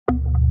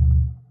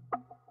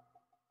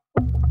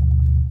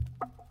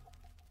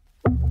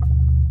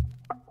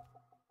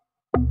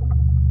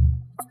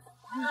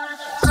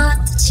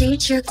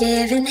teacher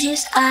giving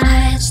his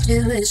eyes to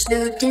a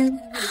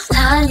student,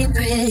 tiny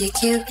pretty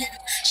cute.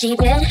 She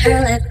bent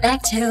her lip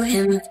back to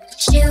him,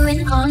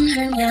 chewing on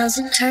her nails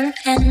and her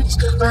pens,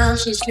 while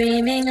she's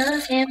dreaming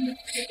of him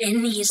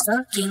in his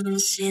fucking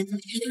sin.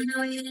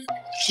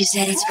 She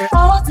said it's for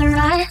all the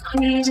right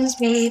reasons,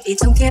 baby.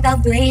 Don't care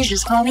about grades,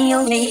 just call me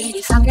your lady.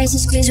 If I'm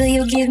racist, please will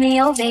you give me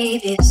your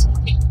babies?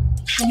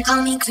 Don't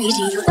call me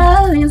crazy, you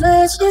love me,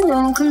 but you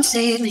won't come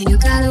save me. You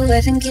got a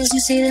wife and kids, you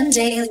see them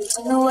daily.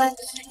 Don't know what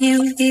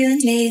you even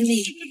made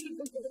me.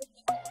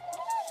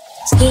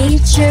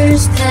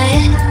 Teacher's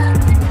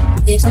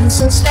pet, if I'm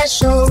so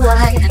special,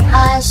 why am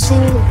I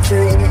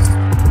secret?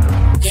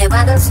 Yeah,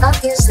 why the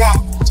fuck is that?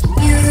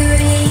 You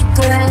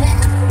regret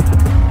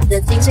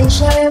the things we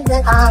shared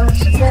that I'll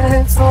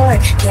never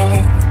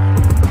forget.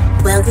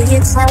 Well, do you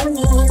tell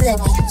me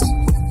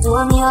that you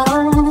want me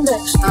under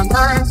my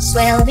mind's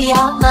well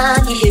beyond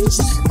my years?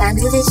 I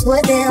knew this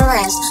wouldn't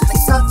last, but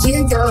fuck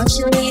you, don't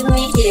you leave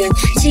me here.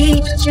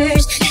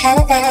 Teacher's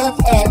head,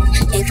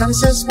 if I'm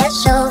so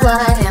special,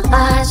 why am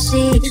I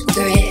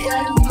secret?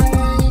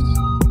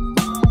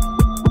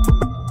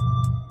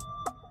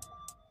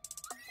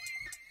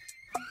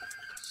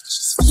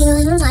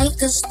 Feeling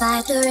like a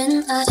spider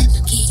in a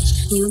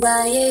cage. You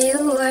wire,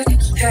 you were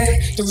her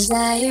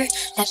desire,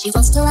 that she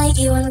wants to light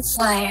you on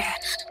fire.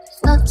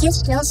 Fuck you,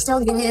 she'll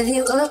still give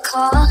you a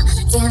call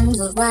in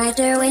the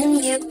wider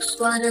when you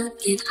wanna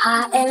get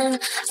high and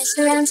mess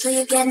around till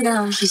you get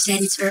numb. She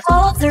said it's for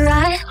all the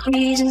right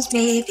reasons,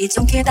 baby.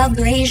 Don't care about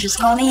grades, just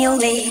call me your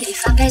lady.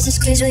 If I pass this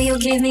quiz, will you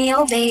give me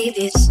your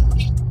babies?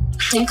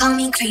 Don't call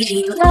me crazy,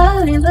 you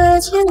love me,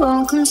 but you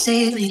won't come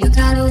save me. You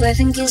got a wife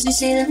and kids, we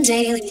see them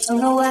daily. Don't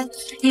know what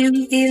you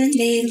even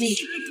made me.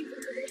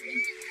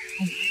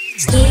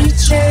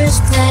 Teacher's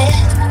pet,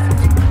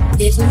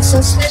 if I'm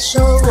so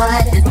special,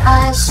 why am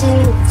I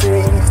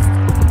secret?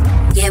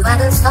 Yeah, why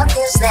the fuck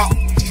is that?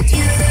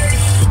 You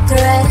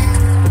regret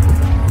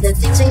the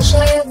things we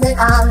shared that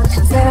I'll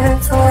never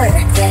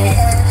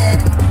forget.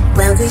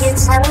 Well, do you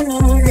tell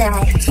me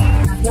that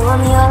you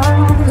want me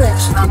on, but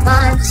my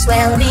mind's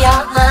well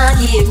beyond my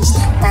years?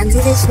 I knew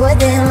this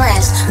wouldn't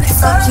last, but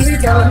fuck you,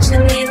 don't you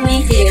leave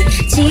me here.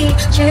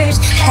 Teacher's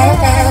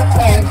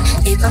head,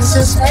 if I'm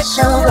so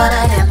special,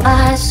 why am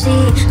I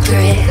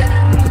secret?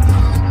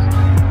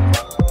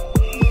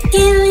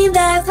 Give me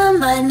back my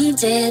money,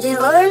 didn't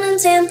learn a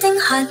damn thing,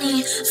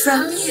 honey,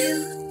 from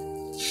you.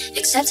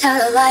 Except how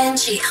to lie and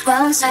cheat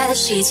while inside the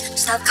sheets.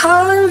 Stop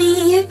calling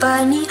me your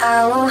bunny,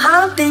 I won't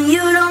hop in, you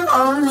don't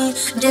own me,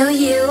 do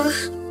you?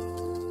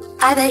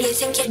 I bet you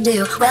think you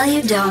do, well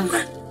you don't.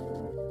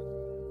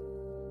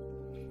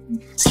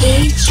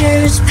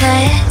 Teacher's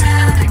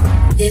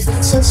pet, if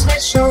it's so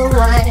special,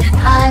 why am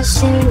I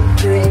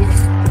secret?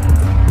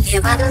 Yeah,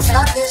 why the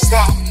fuck is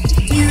that?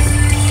 You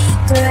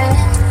regret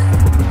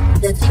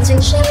the things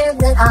we shared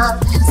that I'll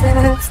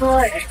never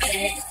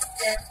forget.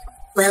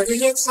 Well, do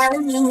you tell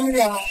me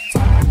that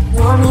you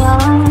want me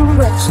on,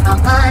 but my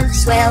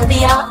mind's well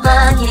beyond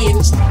my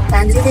years?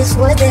 I knew this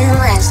wouldn't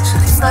last,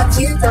 but fuck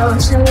you, don't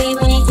you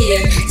leave me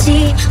here.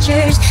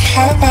 Teacher's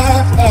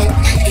head,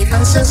 if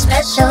I'm so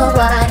special,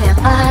 why am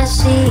I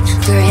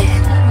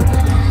secret?